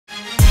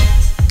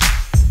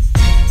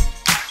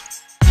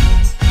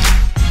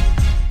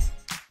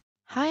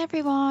Hi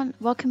everyone,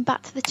 welcome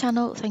back to the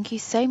channel. Thank you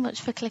so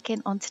much for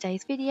clicking on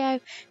today's video.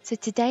 So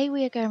today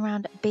we are going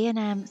around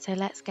B&M, so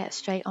let's get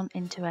straight on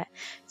into it.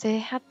 So they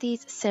had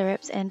these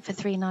syrups in for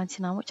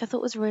 $3.99, which I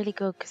thought was really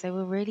good because they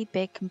were really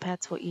big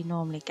compared to what you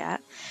normally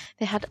get.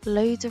 They had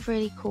loads of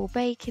really cool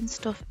baking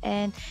stuff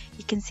in.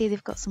 You can see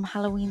they've got some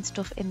Halloween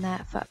stuff in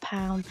there for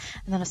 £1, and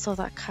then I saw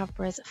that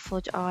Cadbury's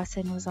fudge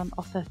icing was on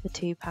offer for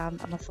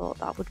 £2, and I thought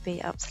that would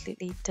be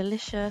absolutely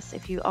delicious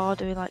if you are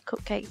doing like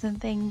cupcakes and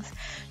things.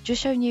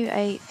 Just showing you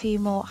a few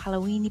more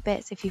Halloweeny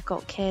bits. If you've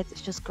got kids,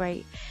 it's just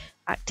great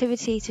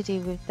activity to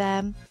do with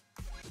them.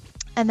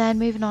 And then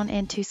moving on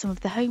into some of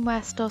the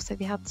homeware stuff, so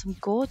we had some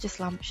gorgeous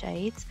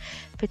lampshades,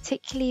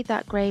 particularly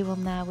that grey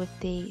one there with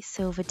the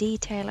silver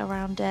detail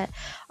around it.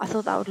 I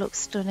thought that would look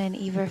stunning,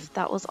 either if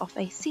that was off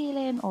a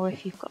ceiling or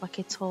if you've got like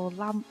a tall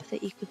lamp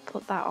that you could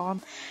put that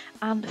on.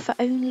 And for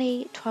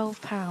only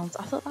 £12,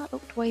 I thought that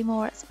looked way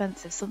more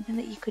expensive, something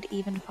that you could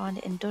even find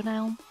it in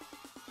Dunelm.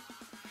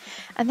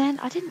 And then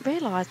I didn't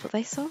realise, but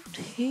they sold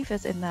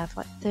hoovers in there for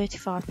like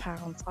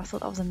 £35. I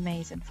thought that was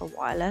amazing for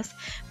wireless.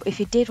 But if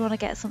you did want to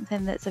get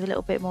something that's a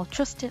little bit more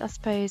trusted, I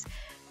suppose,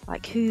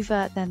 like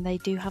Hoover, then they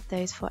do have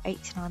those for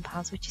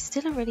 £89, which is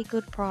still a really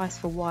good price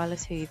for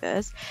wireless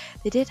hoovers.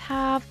 They did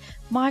have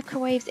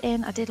microwaves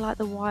in. I did like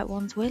the white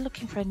ones. We're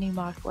looking for a new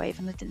microwave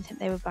and I didn't think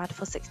they were bad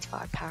for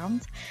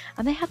 £65.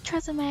 And they had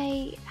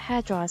Tresemme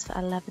hairdryers for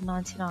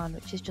 £11.99,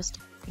 which is just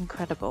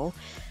incredible.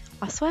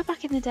 I swear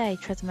back in the day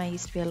Tresemme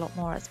used to be a lot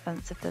more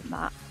expensive than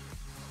that.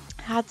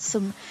 I had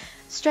some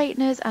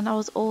straighteners, and I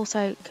was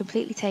also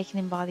completely taken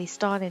in by these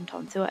styling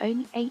tongs. They were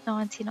only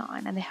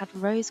 £8.99 and they had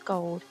rose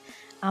gold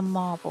and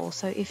marble,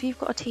 so if you've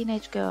got a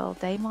teenage girl,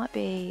 they might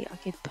be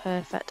like a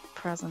perfect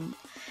present.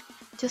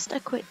 Just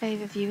a quick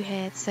overview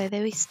here. So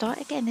they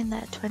started getting in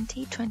their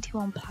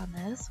 2021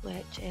 planners,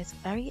 which is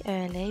very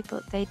early,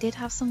 but they did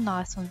have some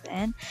nice ones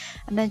in.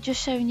 And then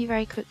just showing you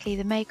very quickly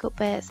the makeup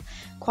bits,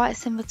 quite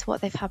similar to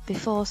what they've had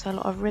before, so a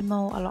lot of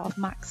Rimmel, a lot of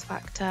Max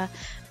Factor,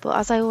 but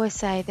as I always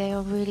say, they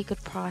are really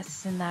good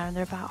prices in there, and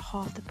they're about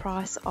half the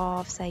price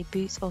of, say,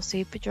 Boots or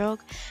Superdrug.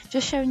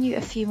 Just showing you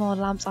a few more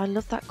lamps. I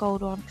love that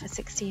gold one for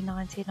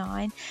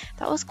 £16.99.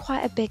 That was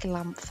quite a big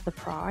lamp for the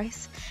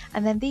price.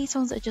 And then these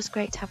ones are just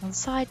great to have on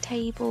side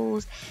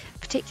tables,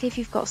 particularly if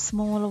you've got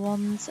smaller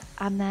ones.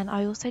 And then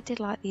I also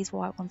did like these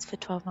white ones for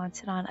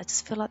 £12.99. I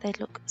just feel like they'd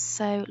look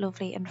so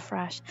lovely and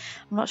fresh.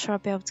 I'm not sure I'll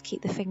be able to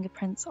keep the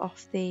fingerprints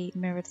off the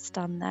mirrored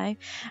stand though.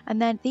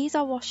 And then these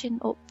are washing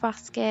up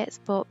baskets,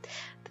 but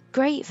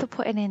great for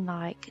putting in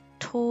like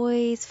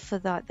toys. For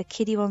the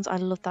kiddie ones, I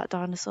love that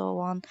dinosaur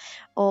one.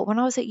 Or when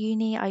I was at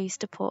uni, I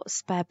used to put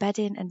spare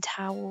bedding and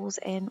towels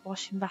in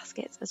washing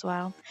baskets as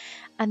well.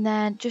 And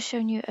then just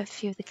showing you a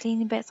few of the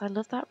cleaning bits. I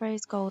love that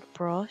rose gold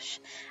brush.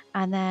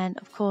 And then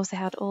of course they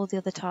had all the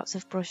other types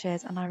of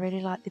brushes, and I really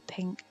like the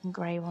pink and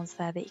grey ones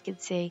there that you can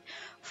see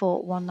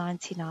for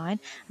 £1.99. And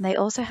they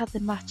also had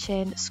the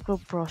matching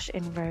scrub brush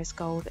in rose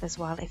gold as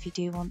well, if you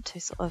do want to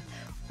sort of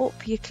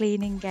up your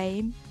cleaning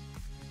game.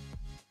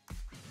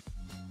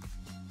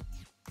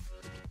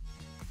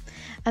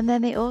 And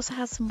then they also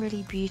have some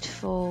really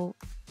beautiful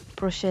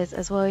brushes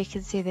as well. You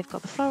can see they've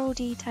got the floral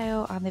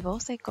detail, and they've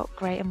also got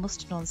grey and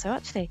mustard on, so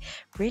actually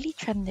really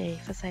trendy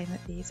for saying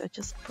that these are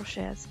just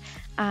brushes.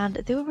 And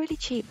they were really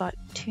cheap, like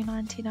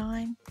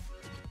 £2.99.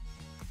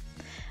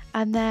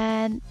 And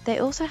then they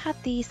also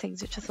had these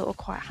things which I thought were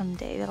quite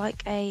handy. They're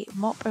like a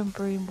mop and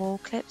broom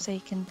wall clip, so you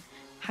can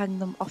hang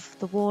them off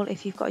the wall.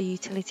 If you've got a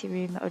utility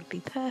room, that would be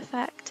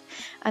perfect.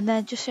 And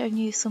then just showing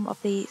you some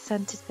of the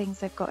scented things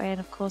they've got in.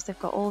 Of course, they've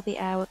got all the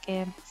Airwick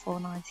in for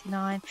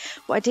 £4.99.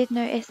 What I did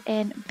notice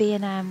in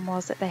B&M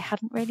was that they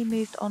hadn't really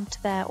moved on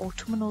to their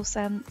autumnal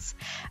scents,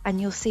 and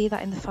you'll see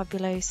that in the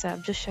Fabulosa.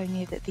 I'm just showing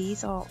you that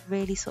these are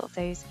really sort of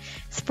those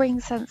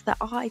spring scents that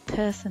I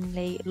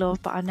personally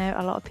love, but I know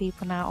a lot of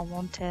people now are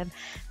wanting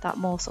that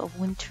more sort of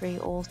wintry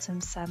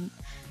autumn scent.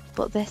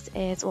 But this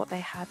is what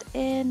they had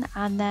in.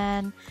 And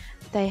then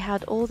they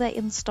had all their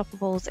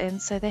Unstoppables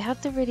in, so they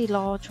had the really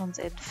large ones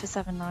in for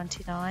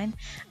 £7.99,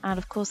 and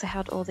of course they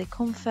had all the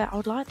Comfort. I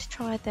would like to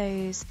try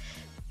those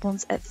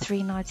ones at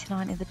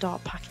 £3.99 in the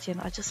dark packaging.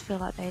 I just feel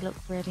like they look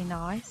really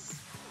nice.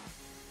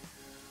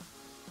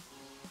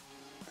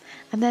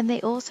 And then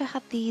they also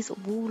had these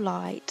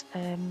Woolite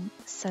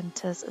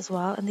centres as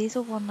well, and these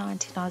are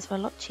 £1.99, so a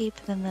lot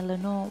cheaper than the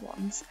Lenore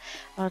ones.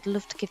 I'd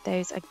love to give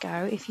those a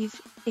go. If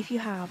you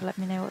have, let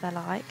me know what they're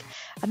like.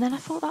 And then I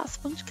thought that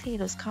sponge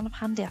cleaner was kind of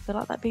handy. I feel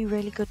like that'd be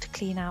really good to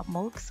clean out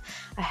mugs.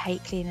 I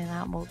hate cleaning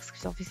out mugs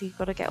because obviously you've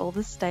got to get all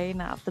the stain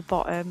out of the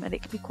bottom, and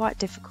it can be quite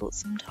difficult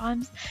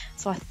sometimes.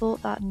 So I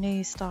thought that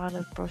new style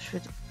of brush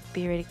would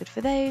be really good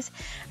for those.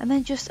 And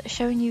then just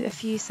showing you a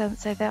few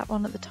scents. So that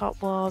one at the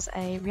top was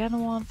a Rihanna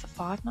one for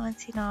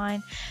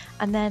 £5.99,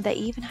 and then they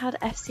even had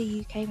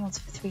FC UK ones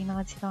for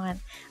 £3.99,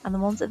 and the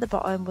ones at the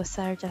bottom were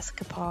Sarah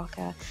Jessica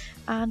Parker.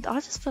 And I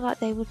just feel like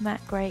they would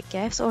make great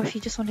gifts, or if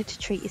you just wanted to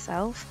treat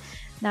yourself.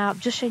 Now I'm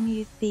just showing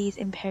you these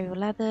imperial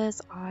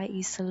leathers. I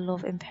used to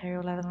love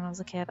imperial leather when I was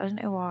a kid. I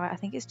don't know why. I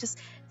think it's just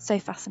so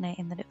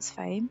fascinating that it was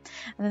foam.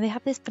 And then they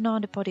have this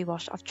banana body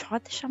wash. I've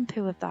tried the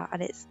shampoo of that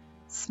and it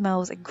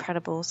smells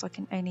incredible, so I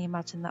can only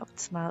imagine that would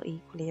smell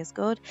equally as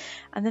good.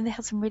 And then they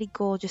have some really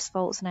gorgeous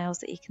false nails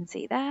that you can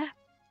see there.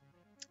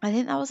 I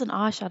think that was an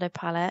eyeshadow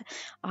palette.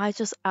 I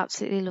just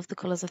absolutely love the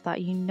colours of that.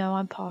 You know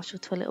I'm partial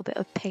to a little bit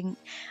of pink.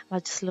 I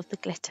just love the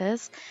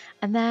glitters.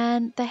 And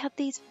then they had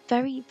these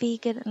very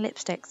vegan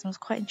lipsticks and I was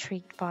quite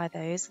intrigued by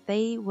those.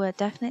 They were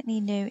definitely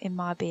new in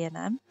my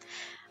B&M.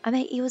 And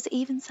he was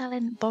even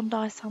selling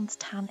Bondi Sands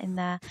tan in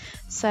there.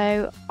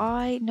 So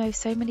I know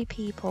so many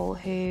people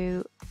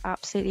who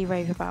absolutely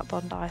rave about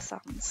Bondi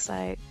Sands.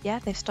 So yeah,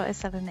 they've started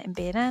selling it in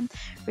B&M.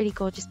 Really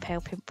gorgeous pale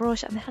pink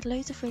brush, and they had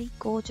loads of really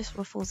gorgeous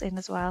ruffles in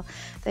as well.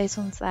 Those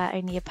ones there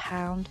only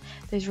 £1.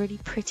 Those really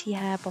pretty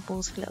hair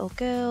bobbles for little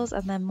girls,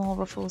 and then more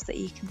ruffles that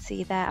you can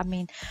see there. I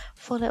mean,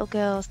 for little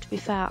girls, to be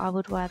fair, I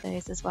would wear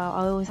those as well.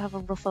 I always have a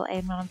ruffle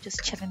in when I'm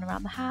just chilling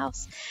around the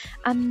house.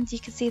 And you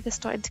can see they're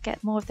starting to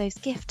get more of those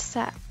gift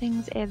set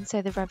things in.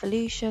 So the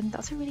Revolution,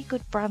 that's a really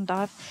good brand.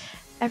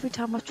 Every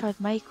time I've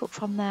tried makeup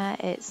from there,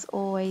 it's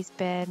always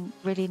been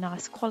really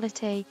nice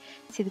quality.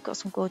 See, they've got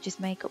some gorgeous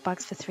makeup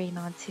bags for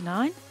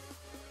 £3.99.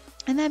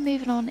 And then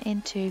moving on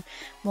into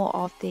more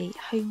of the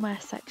homeware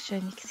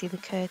section, you can see the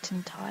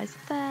curtain ties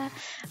there,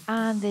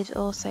 and they've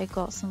also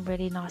got some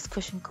really nice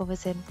cushion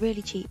covers in,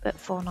 really cheap at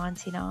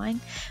 £4.99.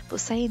 But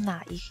saying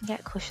that, you can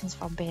get cushions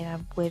from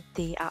B&M with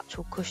the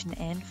actual cushion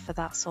in for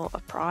that sort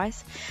of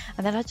price.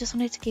 And then I just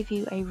wanted to give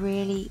you a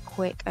really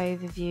quick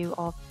overview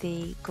of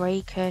the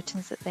grey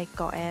curtains that they've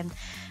got in.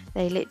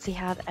 They literally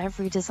had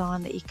every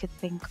design that you could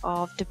think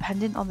of.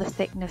 Depending on the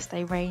thickness,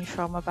 they range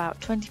from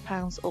about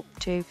 £20 up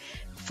to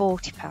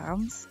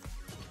 £40.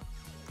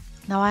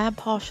 Now I am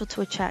partial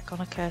to a check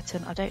on a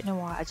curtain. I don't know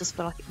why, I just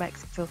feel like it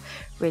makes it feel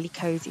really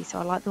cozy. So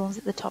I like the ones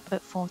at the top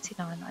at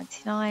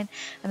 £49.99,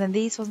 and then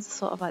these ones are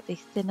sort of like the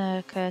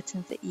thinner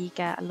curtains that you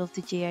get. I love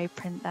the geo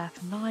print there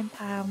for £9.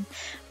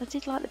 I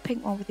did like the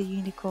pink one with the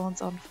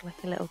unicorns on for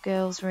like a little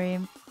girl's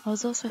room. I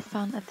was also a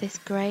fan of this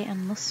grey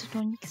and mustard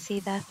one you can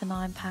see there for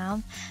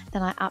 £9.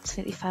 Then I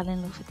absolutely fell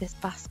in love with this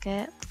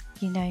basket.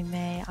 You know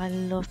me, I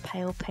love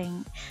pale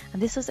pink,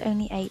 and this was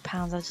only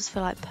 £8. I just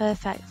feel like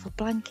perfect for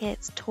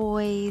blankets,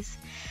 toys.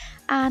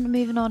 And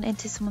moving on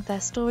into some of their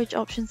storage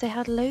options, they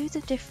had loads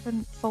of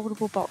different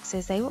foldable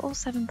boxes. They were all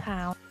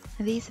 £7.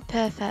 And these are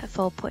perfect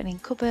for putting in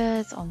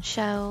cupboards, on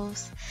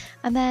shelves.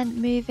 And then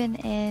moving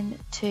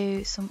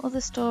into some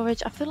other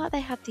storage, I feel like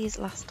they had these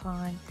last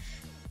time,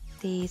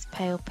 these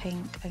pale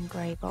pink and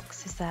grey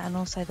boxes there, and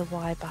also the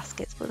wide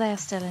baskets, but they are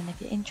still in if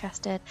you're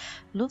interested.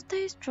 Love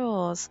those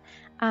drawers.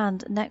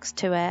 And next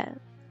to it,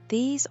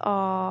 these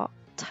are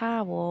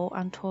towel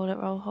and toilet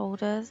roll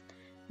holders.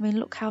 I mean,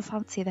 look how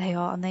fancy they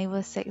are, and they were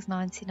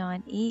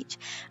 £6.99 each.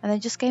 And then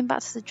just going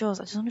back to the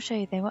drawers, I just want to show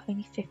you they were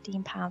only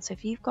 £15. So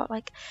if you've got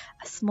like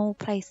a small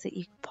place that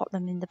you can pop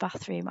them in the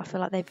bathroom, I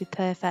feel like they'd be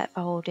perfect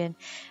for holding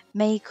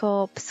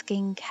makeup,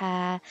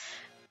 skincare,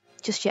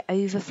 just your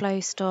overflow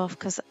stuff,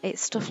 because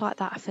it's stuff like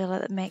that I feel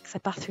like that makes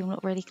a bathroom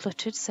look really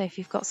cluttered. So if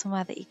you've got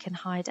somewhere that you can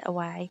hide it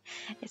away,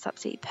 it's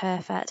absolutely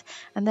perfect.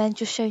 And then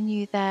just showing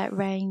you their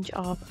range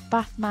of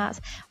bath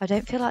mats. I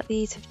don't feel like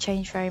these have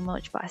changed very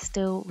much, but I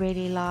still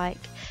really like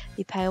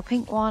the pale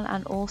pink one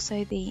and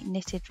also the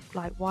knitted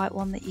like white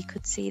one that you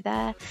could see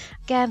there.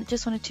 Again,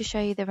 just wanted to show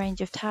you the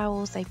range of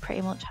towels. They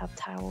pretty much have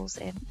towels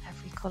in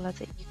every colour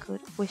that you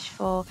could wish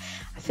for.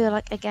 I feel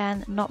like,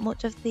 again, not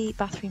much of the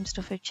bathroom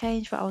stuff have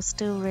changed, but I was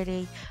still really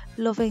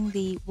loving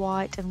the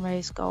white and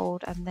rose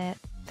gold, and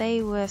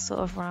they were sort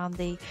of around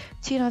the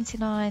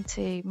 £2.99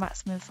 to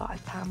maximum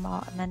 £5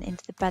 mark. And then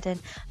into the bedding,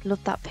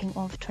 loved that pink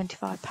one for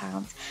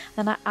 £25.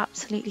 Then I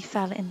absolutely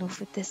fell in love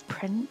with this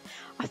print.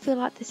 I feel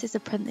like this is a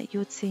print that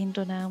you would see in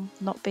Dunelm,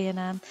 not B&M,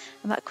 and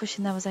that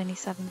cushion there was only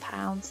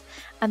 £7.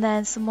 And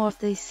then some more of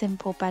the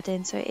simple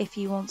bedding, so if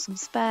you want some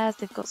spares,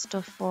 they've got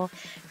stuff for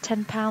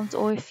 £10,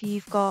 or if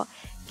you've got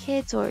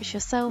kids or it's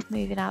yourself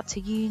moving out to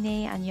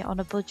uni and you're on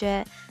a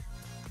budget,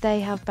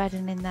 they have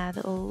bedding in there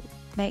that will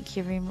make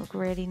your room look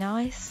really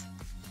nice.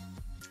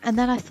 And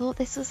then I thought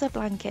this was a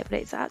blanket, but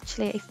it's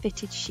actually a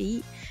fitted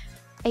sheet.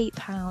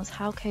 £8.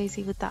 How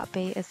cozy would that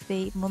be as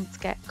the months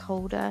get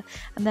colder?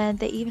 And then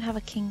they even have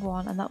a king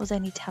one, and that was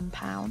only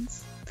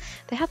 £10.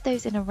 They had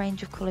those in a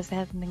range of colours. They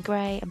had them in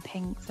grey and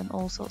pinks and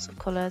all sorts of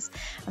colours.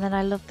 And then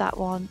I loved that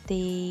one,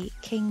 the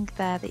king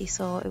there that you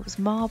saw. It was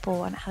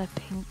marble and it had a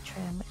pink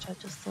trim, which I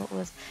just thought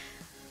was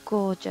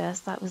gorgeous.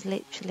 That was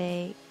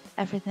literally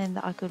everything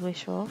that I could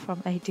wish for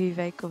from a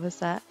duvet cover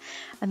set.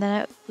 And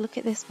then I look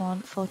at this one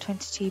for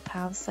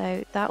 £22.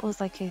 So that was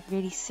like a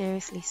really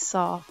seriously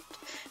soft,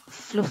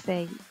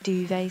 fluffy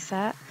duvet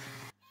set.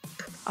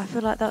 I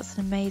feel like that's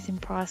an amazing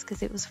price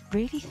because it was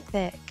really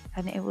thick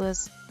and it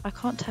was, I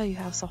can't tell you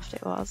how soft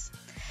it was.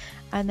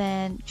 And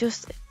then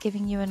just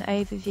giving you an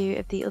overview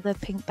of the other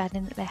pink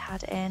bedding that they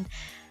had in.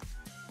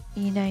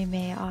 You know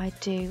me, I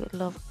do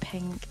love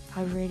pink.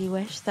 I really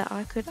wish that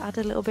I could add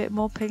a little bit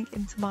more pink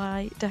into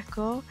my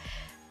decor.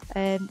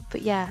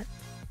 But yeah,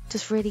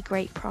 just really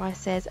great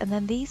prices. And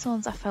then these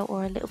ones I felt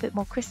were a little bit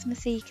more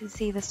Christmassy. You can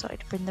see they're starting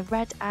to bring the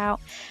red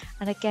out,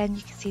 and again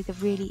you can see the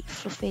really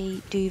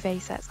fluffy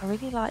duvet sets. I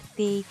really like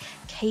the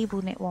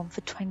cable knit one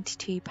for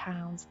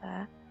 £22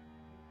 there.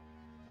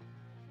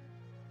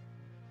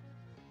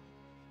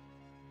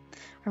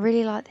 I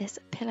really like this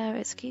pillow.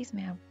 Excuse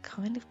me, I'm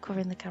kind of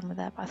covering the camera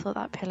there, but I thought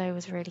that pillow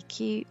was really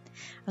cute.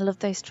 I love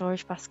those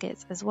storage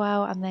baskets as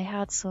well, and they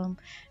had some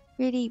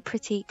really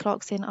pretty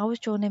clocks in. I was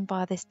drawn in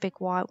by this big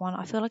white one.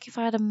 I feel like if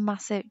I had a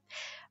massive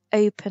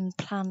open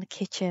plan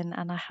kitchen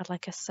and I had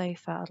like a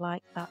sofa, I'd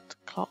like that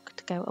clock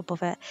to go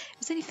above it. It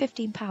was only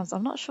 £15.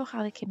 I'm not sure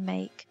how they can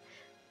make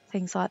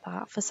things like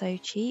that for so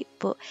cheap,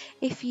 but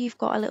if you've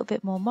got a little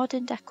bit more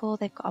modern decor,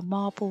 they've got a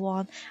marble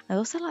one. I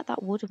also like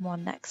that wooden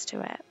one next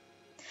to it.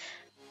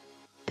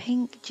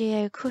 Pink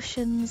geo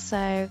cushions,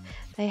 so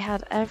they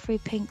had every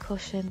pink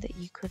cushion that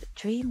you could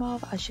dream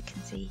of, as you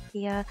can see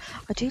here.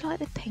 I do like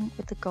the pink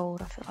with the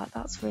gold. I feel like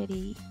that's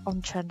really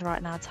on trend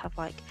right now to have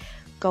like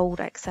gold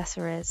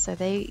accessories, so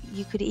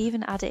you could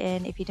even add it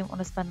in if you didn't want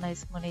to spend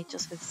loads of money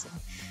just with some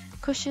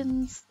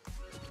cushions.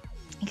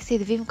 You can see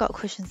they've even got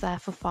cushions there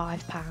for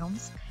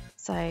 £5,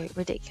 so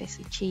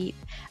ridiculously cheap.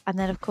 And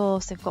then of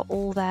course they've got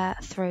all their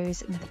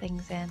throws and the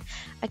things in.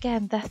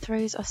 Again, their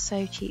throws are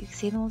so cheap. You can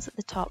see the ones at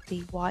the top, the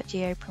white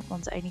geoprint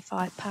ones, are only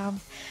 £5.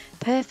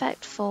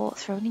 Perfect for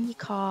throwing in your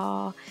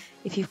car,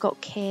 if you've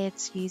got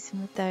kids, use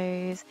them with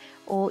those,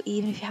 or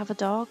even if you have a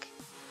dog,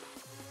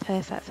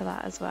 perfect for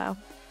that as well.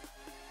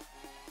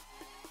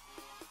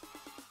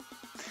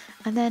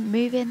 And then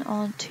moving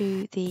on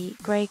to the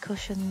grey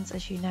cushions.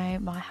 As you know,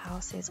 my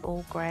house is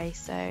all grey,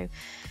 so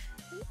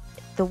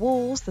the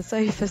walls, the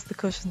sofas, the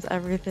cushions,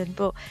 everything,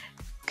 but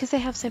because they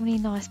have so many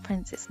nice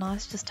prints, it's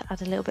nice just to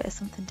add a little bit of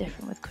something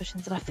different with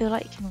cushions. And I feel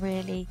like you can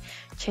really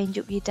change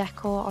up your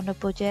decor on a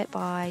budget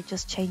by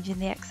just changing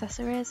the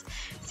accessories.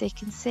 So you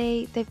can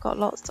see they've got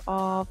lots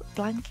of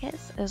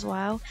blankets as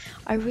well.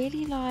 I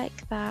really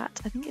like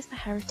that. I think it's the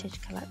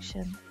Heritage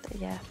collection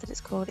that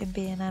it's called in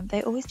B&M.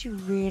 They always do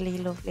really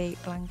lovely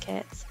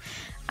blankets,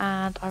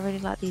 and I really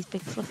like these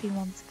big fluffy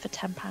ones for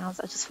 £10.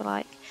 I just feel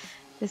like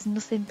there's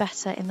nothing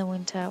better in the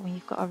winter when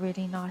you've got a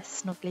really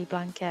nice snuggly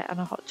blanket and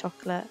a hot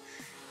chocolate.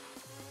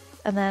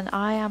 And then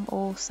I am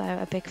also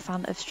a big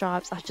fan of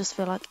stripes. I just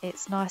feel like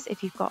it's nice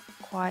if you've got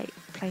quite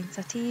plain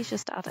settees,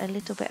 just to add a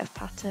little bit of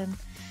pattern.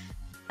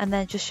 And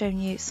then just showing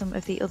you some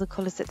of the other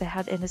colours that they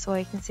had in as well.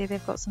 You can see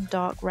they've got some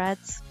dark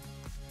reds.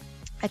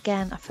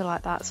 Again, I feel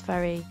like that's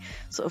very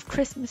sort of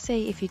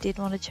Christmassy. If you did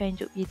want to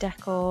change up your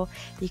decor,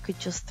 you could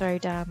just throw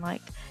down,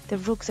 like, the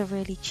rugs are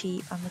really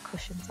cheap and the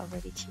cushions are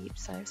really cheap,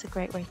 so it's a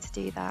great way to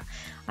do that.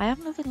 I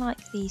am loving like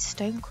the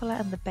stone colour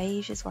and the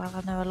beige as well.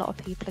 I know a lot of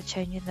people are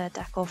changing their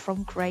decor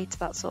from grey to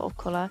that sort of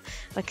colour.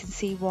 I can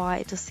see why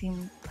it does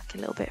seem like a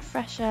little bit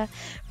fresher,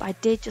 but I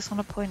did just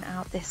want to point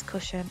out this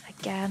cushion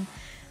again.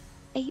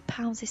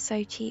 £8 is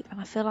so cheap, and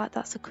I feel like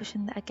that's a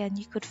cushion that again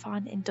you could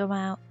find in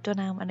Dunelm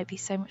and it'd be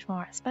so much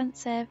more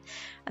expensive.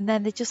 And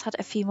then they just had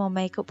a few more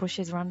makeup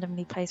brushes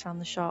randomly placed around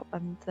the shop,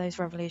 and those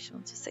Revolution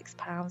ones were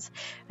 £6.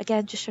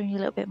 Again, just showing you a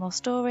little bit more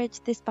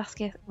storage. This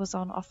basket was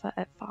on offer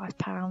at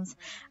 £5,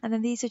 and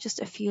then these are just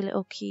a few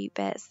little cute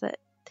bits that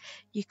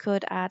you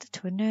could add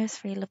to a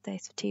nursery. Love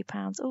those for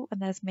 £2. Oh,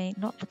 and there's me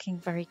not looking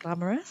very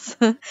glamorous.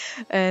 But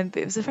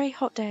it was a very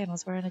hot day and I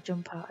was wearing a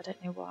jumper. I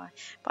don't know why,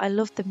 but I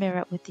love the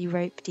mirror with the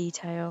rope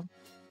detail.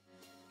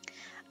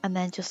 And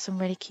then just some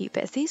really cute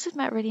bits. These would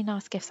make really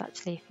nice gifts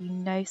actually if you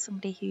know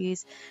somebody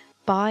who's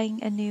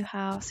buying a new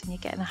house and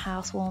you're getting a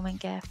housewarming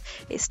gift.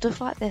 It's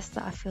stuff like this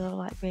that I feel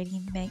like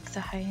really makes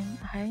a home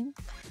a home.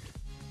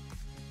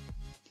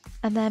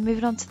 And then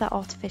moving on to the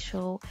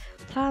artificial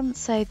plants.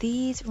 So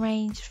these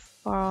range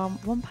from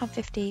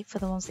 £1.50 for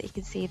the ones that you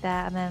can see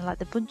there, and then like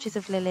the bunches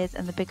of lilies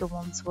and the bigger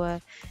ones were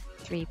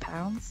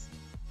 £3.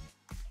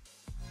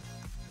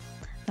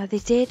 Now they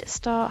did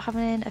start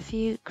having a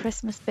few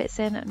Christmas bits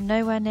in,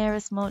 nowhere near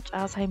as much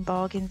as Home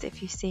Bargains.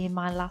 If you've seen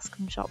my last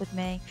come shop with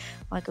me,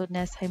 my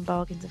goodness, Home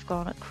Bargains have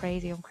gone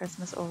crazy on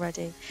Christmas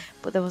already,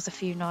 but there was a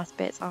few nice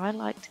bits. I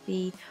liked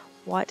the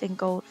white and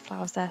gold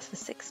flowers there for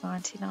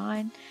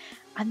 £6.99.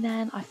 And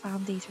then I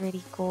found these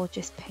really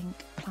gorgeous pink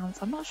plants.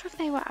 I'm not sure if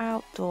they were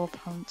outdoor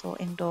plants or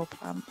indoor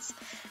plants,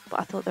 but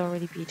I thought they were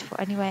really beautiful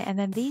anyway. And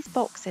then these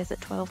boxes at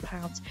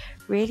 £12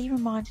 really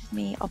reminded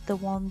me of the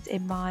ones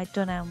in my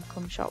Dunelm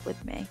come shop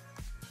with me.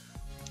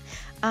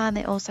 And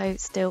they also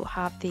still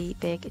have the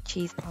big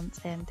cheese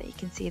plants in that you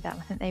can see them.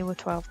 I think they were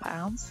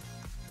 £12.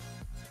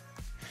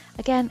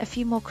 Again, a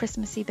few more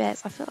Christmassy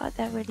bits. I feel like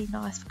they're really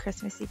nice for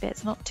Christmassy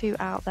bits, not too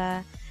out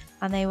there.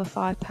 And they were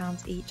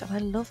 £5 each. And I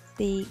love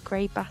the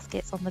grey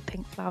baskets on the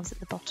pink flowers at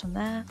the bottom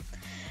there.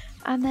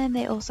 And then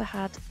they also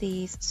had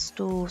these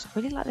stools. I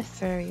really like the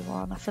furry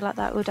one. I feel like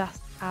that would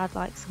add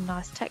like some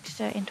nice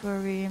texture into a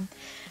room.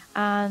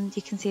 And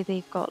you can see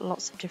they've got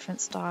lots of different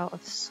style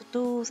of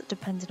stools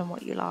depending on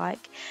what you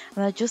like.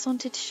 And I just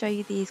wanted to show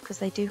you these because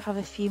they do have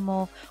a few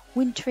more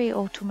wintry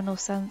autumnal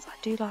scents. I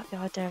do like the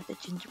idea of the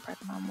gingerbread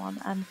man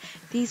one, and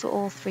these were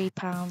all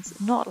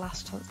 £3, not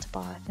last chance to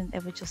buy. I think they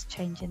were just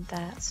changing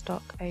their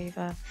stock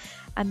over.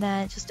 And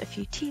then just a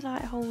few tea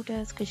light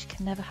holders, because you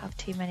can never have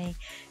too many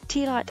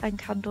tea light and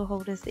candle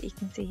holders that you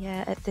can see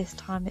here at this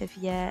time of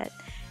year.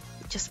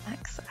 It just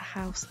makes a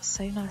house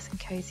so nice and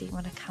cozy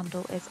when a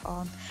candle is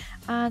on.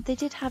 And they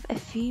did have a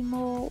few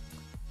more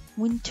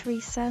wintry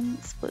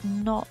scents, but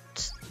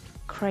not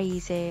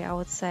crazy, I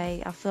would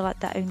say. I feel like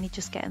they're only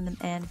just getting them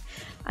in.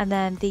 And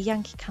then the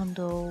Yankee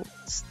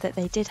candles that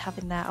they did have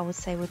in there, I would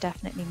say were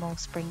definitely more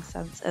spring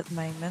scents at the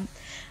moment.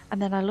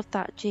 And then I love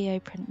that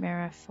geoprint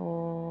mirror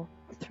for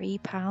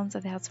 £3,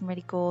 and they had some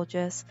really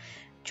gorgeous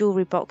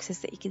jewellery boxes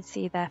that you can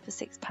see there for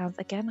 £6.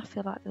 Again, I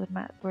feel like they would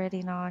make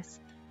really nice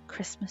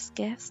Christmas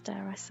gifts,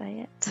 dare I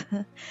say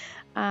it.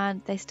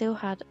 And they still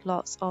had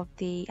lots of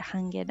the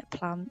hanging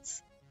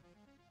plants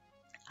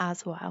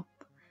as well,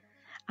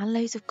 and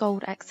loads of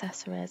gold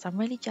accessories. I'm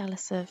really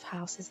jealous of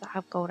houses that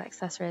have gold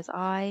accessories.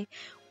 I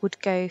would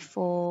go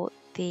for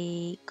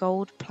the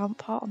gold plant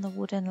pot on the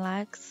wooden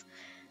legs.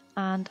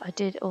 And I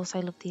did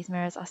also love these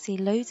mirrors. I see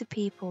loads of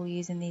people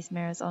using these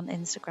mirrors on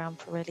Instagram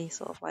for really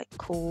sort of like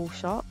cool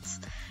shots.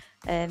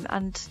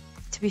 And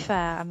to be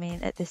fair, I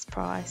mean, at this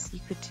price you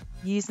could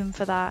use them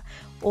for that,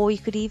 or you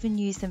could even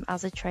use them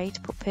as a tray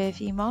to put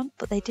perfume on.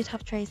 But they did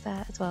have trays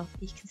there as well,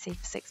 you can see,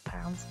 for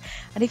 £6.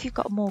 And if you've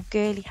got a more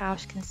girly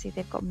house, you can see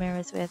they've got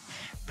mirrors with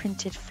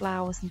printed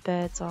flowers and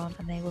birds on,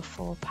 and they were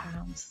 £4.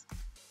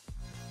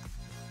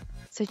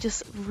 So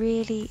just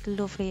really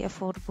lovely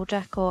affordable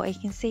decor. You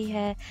can see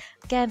here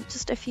again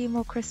just a few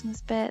more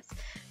Christmas bits,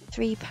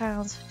 £3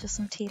 for just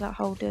some tea light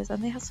holders.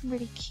 And they have some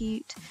really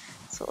cute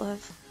sort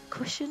of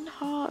cushion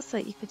hearts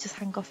that you could just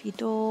hang off your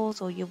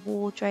doors or your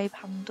wardrobe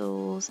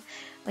handles.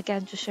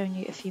 Again, just showing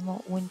you a few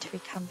more wintry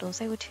candles.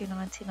 They were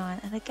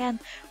 £2.99, and again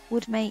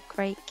would make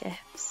great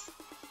gifts.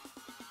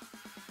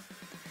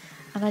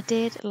 And I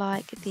did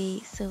like the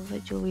silver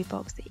jewellery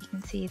box that you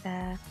can see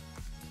there,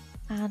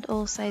 and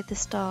also the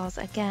stars.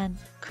 Again,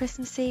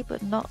 Christmassy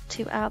but not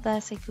too out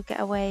there, so you could get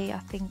away, I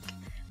think,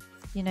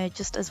 you know,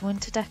 just as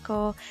winter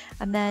decor.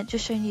 And then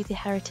just showing you the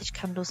heritage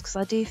candles, because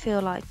I do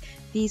feel like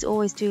these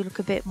always do look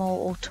a bit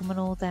more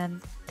autumnal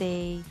than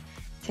the,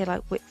 say,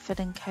 like Whitford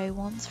and Co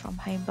ones from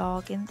Home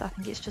Bargains. I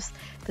think it's just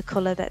the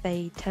colour that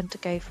they tend to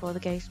go for. They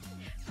go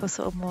for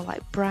sort of more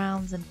like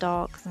browns and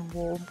darks and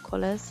warm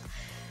colours.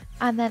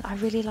 And then I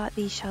really like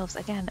these shelves,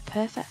 again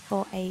perfect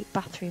for a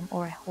bathroom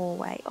or a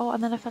hallway. Oh,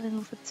 and then I fell in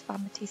love with this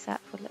vanity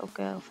set for a little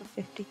girl for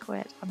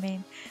 £50. I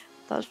mean,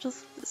 that's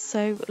just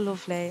so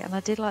lovely. And I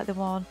did like the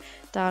one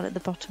down at the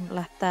bottom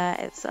left there.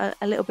 It's a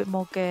little bit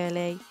more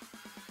girly.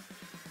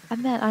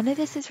 And then I know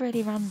this is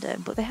really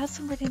random, but they had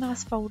some really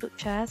nice fold-up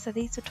chairs. So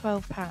these are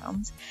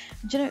 £12.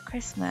 And you know, at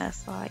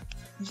Christmas, like,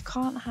 you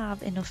can't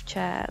have enough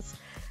chairs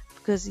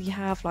because you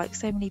have like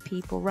so many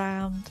people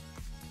round.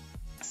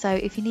 So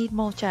if you need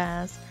more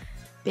chairs,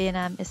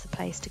 B&M is the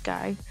place to go.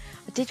 I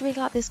did really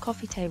like this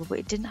coffee table, but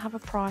it didn't have a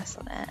price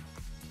on it,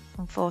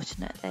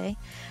 unfortunately.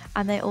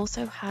 And they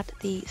also had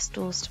the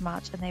stools to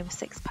match, and they were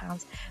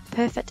 £6.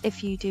 Perfect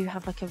if you do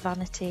have like a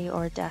vanity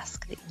or a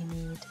desk that you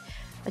need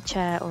a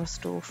chair or a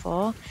stool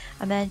for.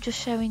 And then just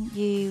showing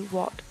you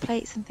what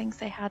plates and things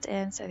they had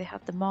in. So they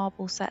had the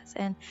marble sets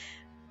in,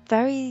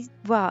 very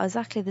well,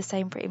 exactly the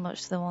same pretty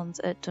much to the ones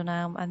at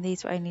Dunelm, and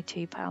these were only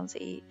 £2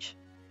 each.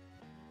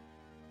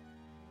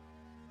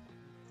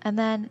 And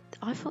then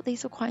I thought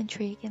these were quite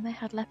intriguing. They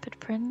had leopard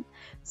print,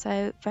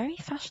 so very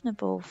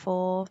fashionable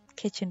for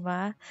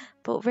kitchenware,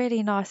 but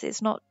really nice.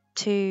 It's not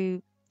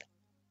too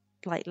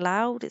like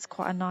loud. It's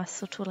quite a nice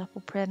subtle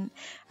leopard print.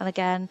 And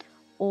again,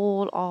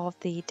 all of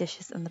the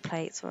dishes and the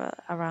plates were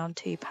around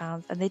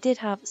 £2, and they did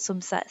have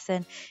some sets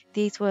in.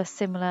 These were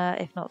similar,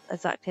 if not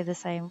exactly the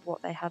same,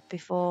 what they had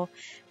before.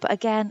 But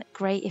again,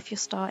 great if you're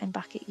starting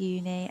back at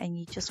uni and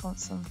you just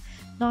want some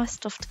nice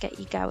stuff to get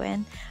you going.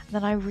 And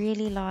then I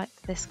really like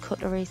this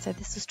cutlery. So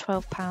this was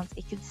 £12.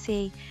 You can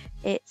see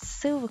it's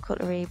silver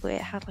cutlery, but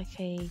it had like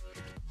a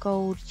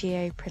gold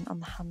geo print on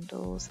the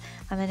handles.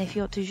 And then if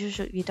you want to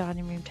zhuzh up your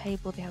dining room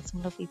table, they had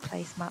some lovely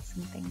placemats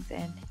and things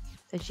in,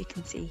 as you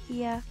can see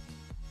here.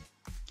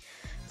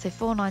 So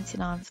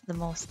 £4.99 for the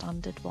more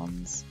standard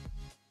ones.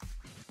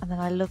 And then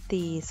I love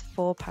these,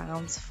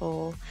 £4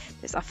 for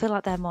this. I feel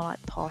like they're more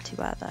like party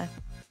wear though,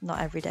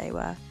 not everyday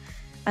wear.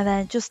 And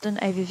then just an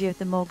overview of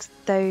the mugs.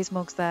 Those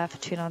mugs there for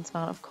 £2.99,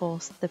 of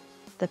course,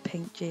 the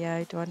pink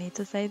geo. Do I need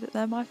to say that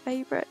they're my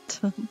favourite?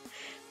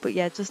 But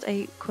yeah, just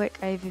a quick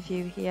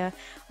overview here.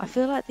 I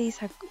feel like these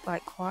have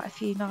like quite a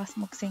few nice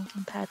mugs in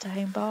compared to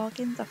Home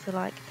Bargains. I feel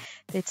like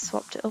they'd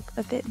swapped it up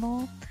a bit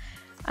more.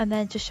 And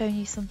then just showing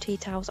you some tea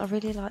towels. I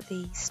really like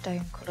the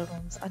stone coloured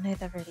ones. I know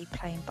they're really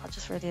plain, but I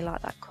just really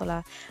like that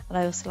colour. And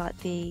I also like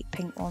the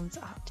pink ones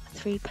at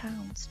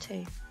 £3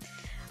 too.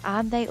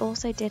 And they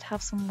also did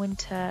have some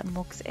winter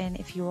mugs in.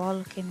 If you are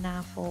looking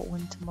now for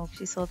winter mugs,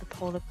 you saw the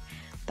polar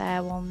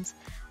bear ones.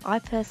 I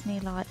personally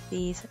like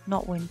these,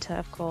 not winter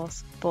of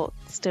course, but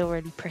still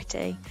really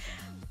pretty.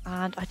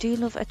 And I do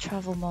love a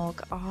travel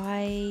mug.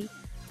 I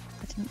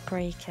didn't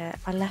break it.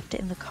 I left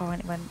it in the car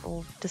and it went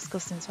all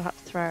disgusting, so I had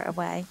to throw it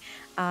away.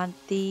 And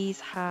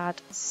these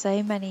had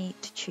so many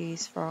to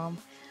choose from,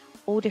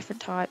 all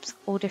different types,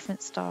 all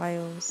different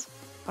styles.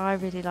 I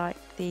really like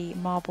the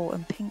marble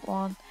and pink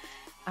one.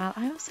 And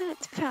I also,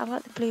 to be fair, I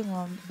like the blue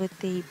one with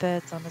the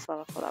birds on as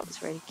well. I thought that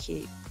was really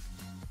cute.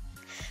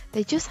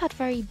 They just had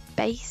very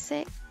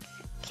basic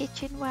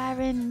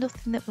kitchenware in,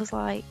 nothing that was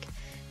like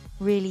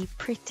really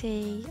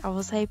pretty. I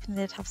was hoping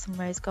they'd have some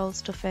rose gold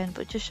stuff in,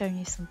 but just showing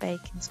you some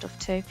baking stuff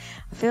too.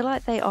 I feel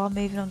like they are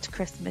moving on to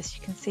Christmas.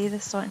 You can see they're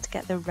starting to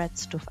get the red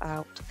stuff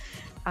out.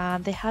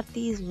 And they had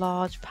these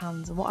large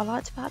pans, and what I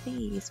liked about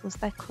these was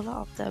their colour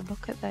of them.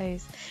 Look at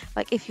those.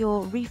 Like if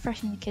you're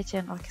refreshing your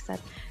kitchen, like I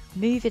said,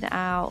 moving it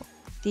out,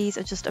 these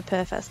are just a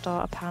perfect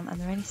starter pan, and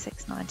they're only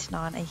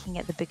 $6.99, and you can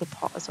get the bigger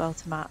pot as well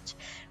to match.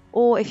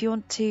 Or if you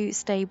want to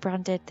stay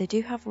branded, they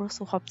do have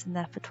Russell Hobbs in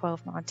there for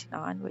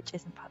 $12.99, which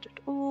isn't bad at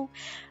all.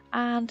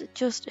 And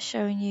just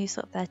showing you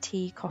sort of their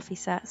tea coffee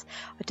sets.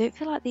 I don't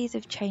feel like these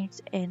have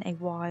changed in a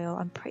while.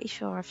 I'm pretty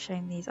sure I've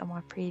shown these on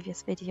my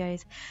previous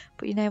videos,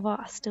 but you know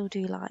what, I still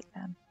do like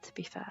them, to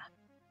be fair.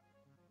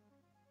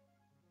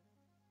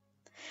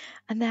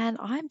 And then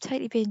I'm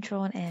totally being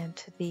drawn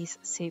into these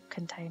soup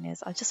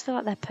containers. I just feel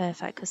like they're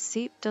perfect because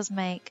soup does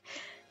make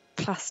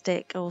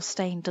plastic or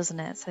stain, doesn't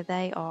it? So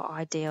they are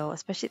ideal,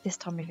 especially at this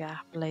time of year. I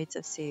have loads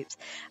of soups.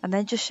 And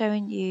then just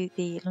showing you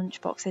the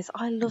lunch boxes.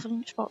 I love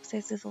lunch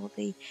boxes with all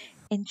the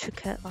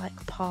intricate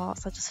like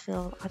parts. I just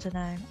feel, I don't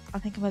know, I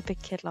think I'm a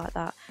big kid like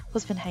that.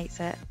 Husband hates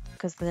it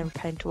because they're a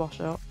pain to wash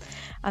up.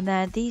 And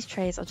then these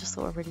trays I just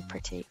thought were really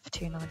pretty for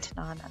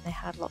 $2.99, and they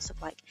had lots of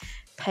like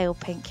pale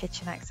pink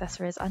kitchen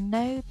accessories. I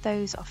know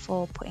those are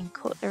for putting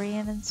cutlery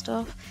in and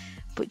stuff,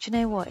 but you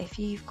know what, if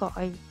you've got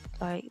a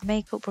like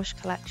makeup brush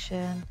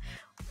collection,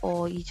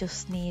 or you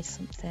just need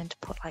something to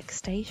put like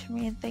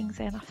stationery and things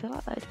in, I feel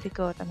like that would be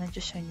good. And then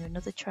just showing you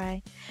another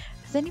tray.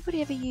 Has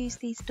anybody ever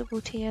used these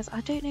double tiers? I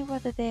don't know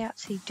whether they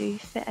actually do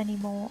fit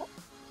anymore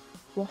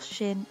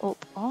washing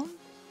up on.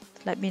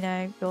 Let me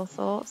know your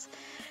thoughts.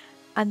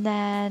 And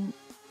then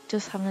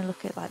just having a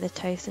look at like the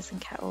toasters and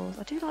kettles.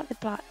 I do like the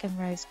black and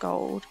rose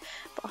gold,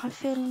 but I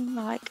feel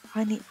like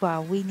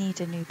we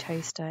need a new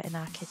toaster in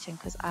our kitchen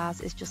because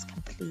ours is just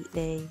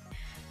completely,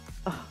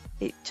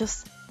 it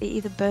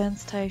either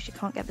burns toast, you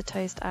can't get the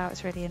toast out,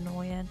 it's really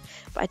annoying.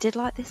 But I did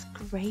like this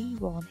grey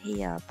one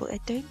here, but I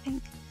don't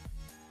think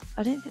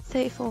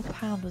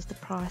 £34 was the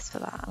price for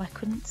that, and I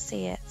couldn't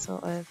see it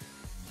sort of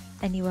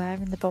anywhere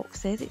in the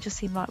boxes. It just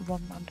seemed like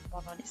one random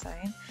one on its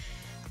own.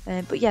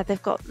 But yeah,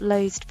 they've got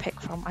loads to pick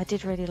from. I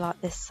did really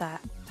like this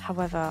set.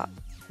 However,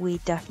 we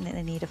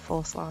definitely need a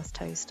 4-slice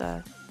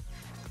toaster.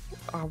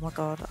 Oh my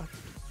god,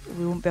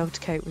 we wouldn't be able to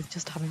cope with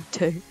just having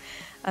 2.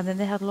 And then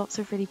they had lots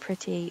of really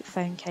pretty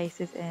phone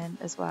cases in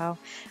as well.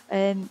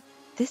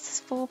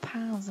 This is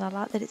 £4, and I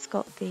like that it's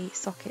got the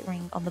socket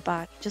ring on the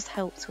back. It just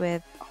helps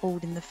with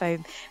holding the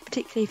phone,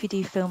 particularly if you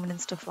do filming and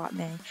stuff like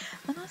me.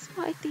 And I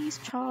spotted these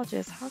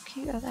chargers. How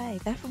cute are they?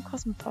 They're from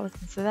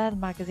Cosmopolitan, so they're the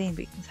magazine,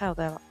 but you can tell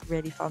they're like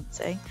really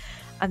fancy.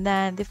 And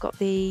then they've got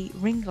the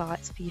ring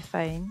lights for your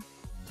phone.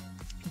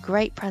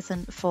 Great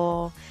present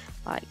for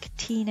like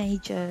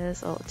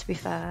teenagers, or to be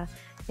fair,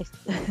 if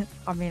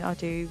I mean, I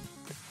do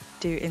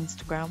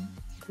Instagram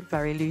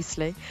very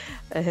loosely,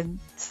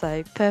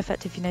 so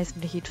perfect if you know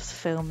somebody who does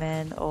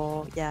filming,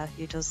 or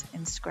who does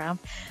Instagram.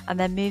 And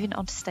then moving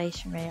on to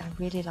stationery, I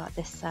really like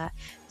this set.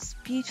 It's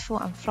beautiful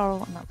and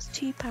floral, and that was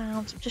 £2.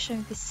 I'm just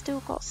showing this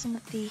still got some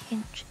of the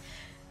Hinch,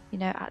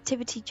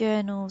 activity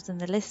journals and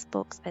the list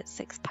books at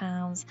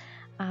 £6.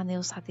 And they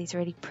also had these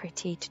really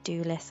pretty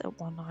to-do lists at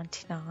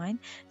 $1.99.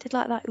 Did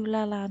like that Ooh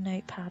La La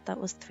notepad, that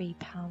was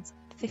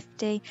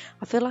 £3.50.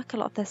 I feel like a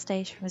lot of their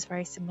stationery was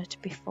very similar to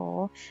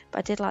before, but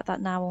I did like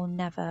that now or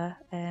never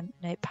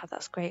notepad.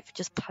 That's great for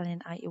just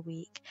planning out your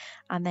week.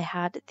 And they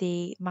had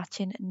the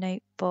matching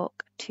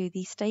notebook to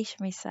the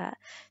stationery set,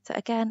 so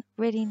again,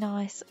 really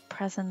nice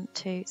present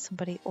to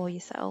somebody or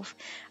yourself.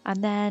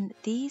 And then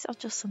these are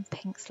just some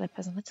pink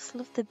slippers, and I just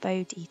love the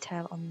bow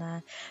detail on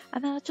there.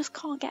 And then I just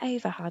can't get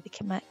over how they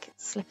can make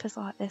slippers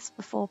like this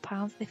for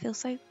 £4. They feel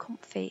so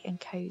comfy and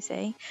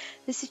cozy.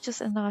 This is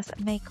just a nice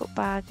makeup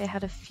bag. They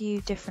had a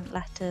few different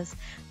letters,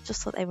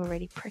 just thought they were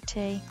really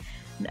pretty.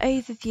 An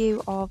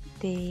overview of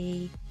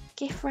the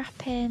gift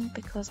wrapping,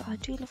 because I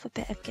do love a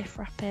bit of gift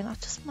wrapping. I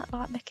just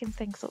like making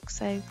things look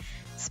so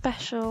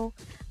special.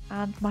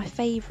 And my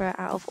favourite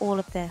out of all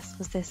of this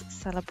was this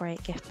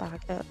Celebrate gift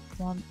bag at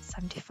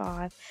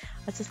 $1.75.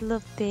 I just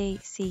love the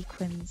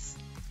sequins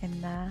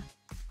in there.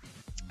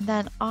 And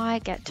then I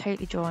get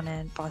totally drawn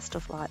in by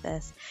stuff like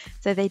this.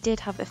 So they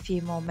did have a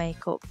few more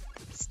makeup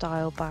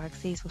style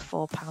bags. These were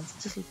 £4. I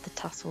just love the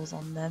tassels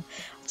on them.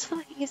 I just feel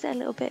like it gives it a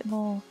little bit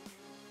more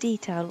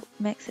detail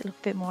makes it look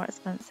a bit more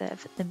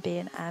expensive than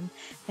B&M.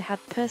 They had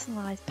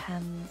personalised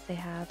pens, they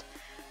had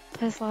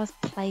personalised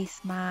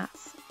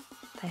placemats,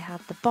 they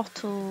had the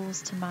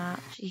bottles to match.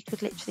 You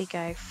could literally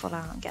go full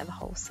out and get the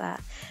whole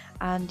set.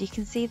 And you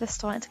can see they're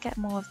starting to get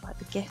more of like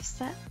the gift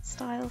set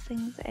style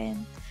things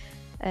in.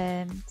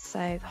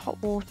 So the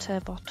hot water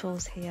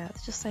bottles here,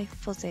 it's just so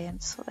fuzzy, and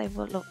just thought they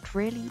looked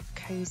really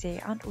cozy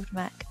and would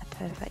make a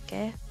perfect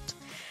gift.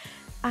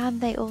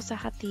 And they also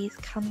had these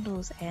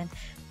candles in.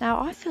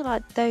 Now I feel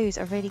like those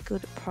are really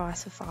good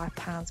price for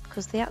 £5,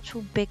 because the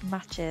actual big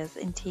matches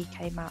in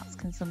TK Maxx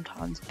can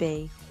sometimes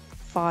be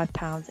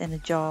 £5 in a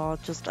jar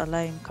just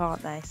alone,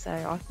 can't they? So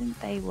I think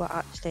they were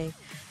actually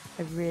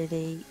a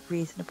really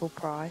reasonable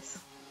price.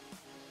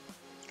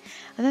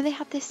 And then they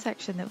had this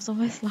section that was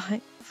almost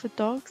like for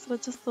dogs, and I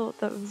just thought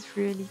that was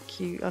really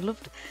cute. I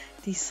loved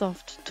these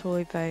soft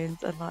toy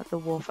bones and like the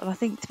wolf. And I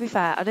think, to be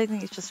fair, I don't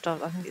think it's just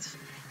dogs, I think it's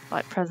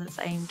like presents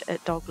aimed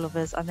at dog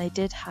lovers, and they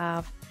did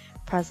have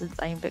presents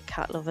aimed at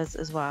cat lovers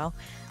as well.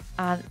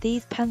 And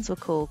these pens were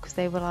cool because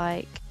they were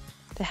like,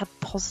 they had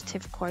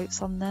positive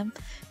quotes on them.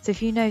 So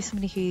if you know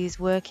somebody who's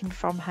working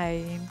from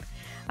home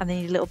and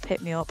they need a little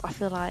pick me up, I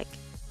feel like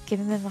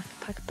giving them like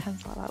a pack of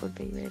pens like that would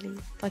be really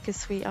like a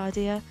sweet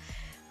idea.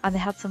 And they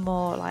had some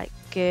more like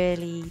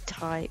girly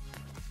type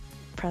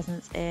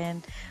presents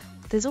in.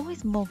 There's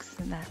always mugs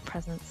in there,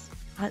 presents.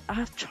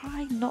 I've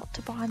tried not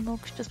to buy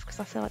mugs just because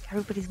I feel like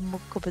everybody's mug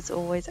cupboard's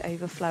always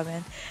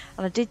overflowing.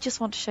 And I did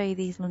just want to show you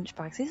these lunch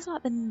bags. These are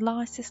like the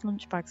nicest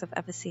lunch bags I've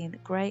ever seen,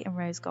 grey and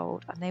rose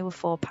gold, and they were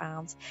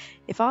 £4.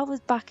 If I was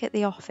back at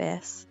the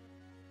office,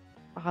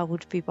 I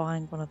would be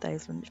buying one of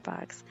those lunch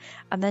bags.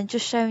 And then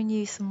just showing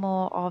you some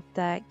more of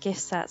their gift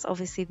sets.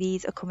 Obviously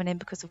these are coming in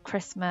because of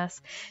Christmas.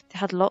 They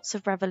had lots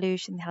of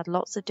Revolution, they had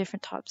lots of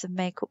different types of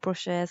makeup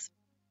brushes.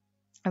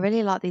 I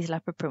really like these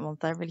leopard print ones,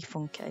 they're really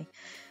funky.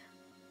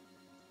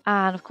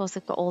 And of course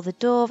they've got all the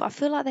Dove. I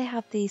feel like they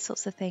have these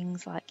sorts of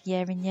things like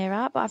year in year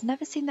out, but I've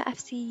never seen the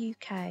FC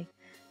UK,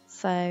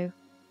 so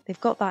they've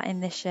got that in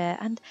this year.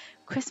 And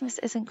Christmas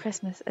isn't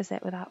Christmas, is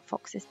it, without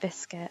Fox's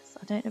biscuits?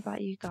 I don't know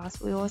about you guys,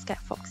 but we always get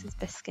Fox's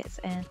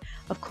biscuits in,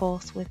 of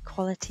course, with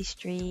Quality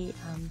Street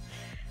and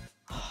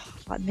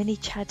like mini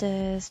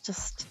cheddars,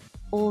 just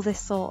all this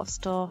sort of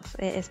stuff.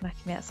 It is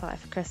making me excited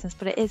for Christmas,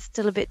 but it is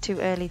still a bit too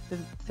early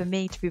for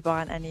me to be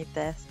buying any of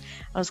this.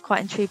 I was quite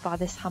intrigued by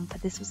this hamper.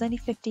 This was only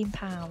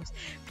 £15,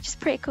 which is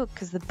pretty good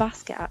because the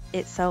basket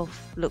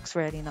itself looks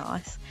really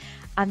nice.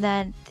 And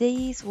then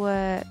these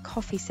were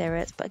coffee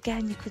syrups, but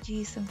again you could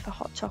use them for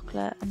hot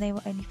chocolate, and they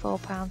were only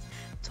 £4.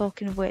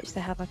 Talking of which,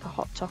 they had like a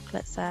hot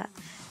chocolate set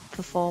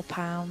for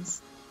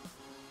 £4,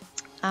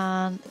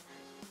 and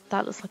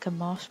that looks like a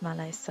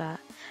marshmallow set.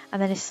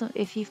 And then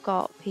if you've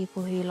got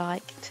people who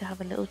like to have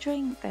a little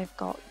drink, they've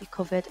got you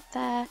covered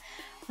there.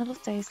 I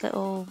love those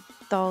little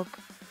dog,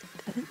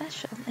 I think they're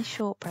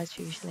shortbreads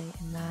usually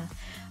in there.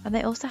 And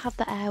they also have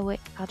the Airwick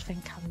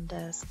advent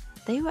calendars.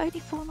 They were only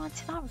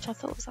 £4.99, which I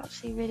thought was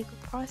actually a really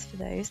good price for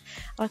those.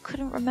 And I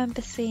couldn't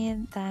remember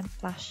seeing them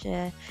last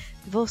year.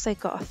 We've also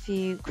got a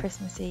few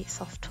Christmassy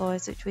soft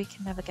toys, which we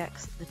can never get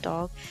because of the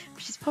dog,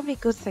 which is probably a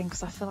good thing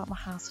because I feel like my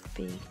house would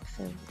be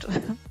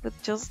filled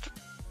with just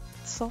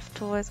soft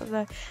toys. I don't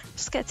know,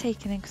 just get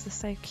taken in because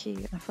they're so cute,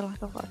 and I feel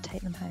like I've got to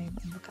take them home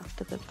and look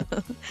after them.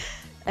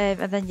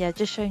 And then yeah,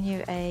 just showing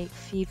you a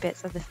few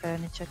bits of the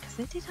furniture, because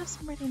they did have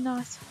some really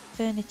nice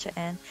furniture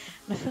in, and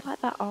I feel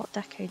like that Art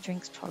Deco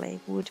drinks trolley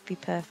would be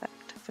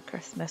perfect for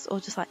Christmas, or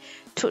just like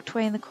tucked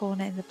away in the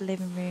corner in the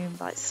living room,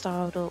 like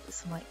styled up with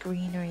some like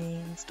greenery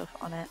and stuff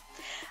on it.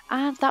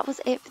 And that was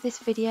it for this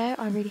video.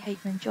 I really hope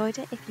you enjoyed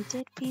it. If you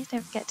did, please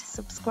don't forget to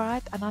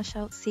subscribe, and I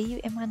shall see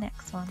you in my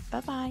next one.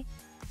 Bye bye.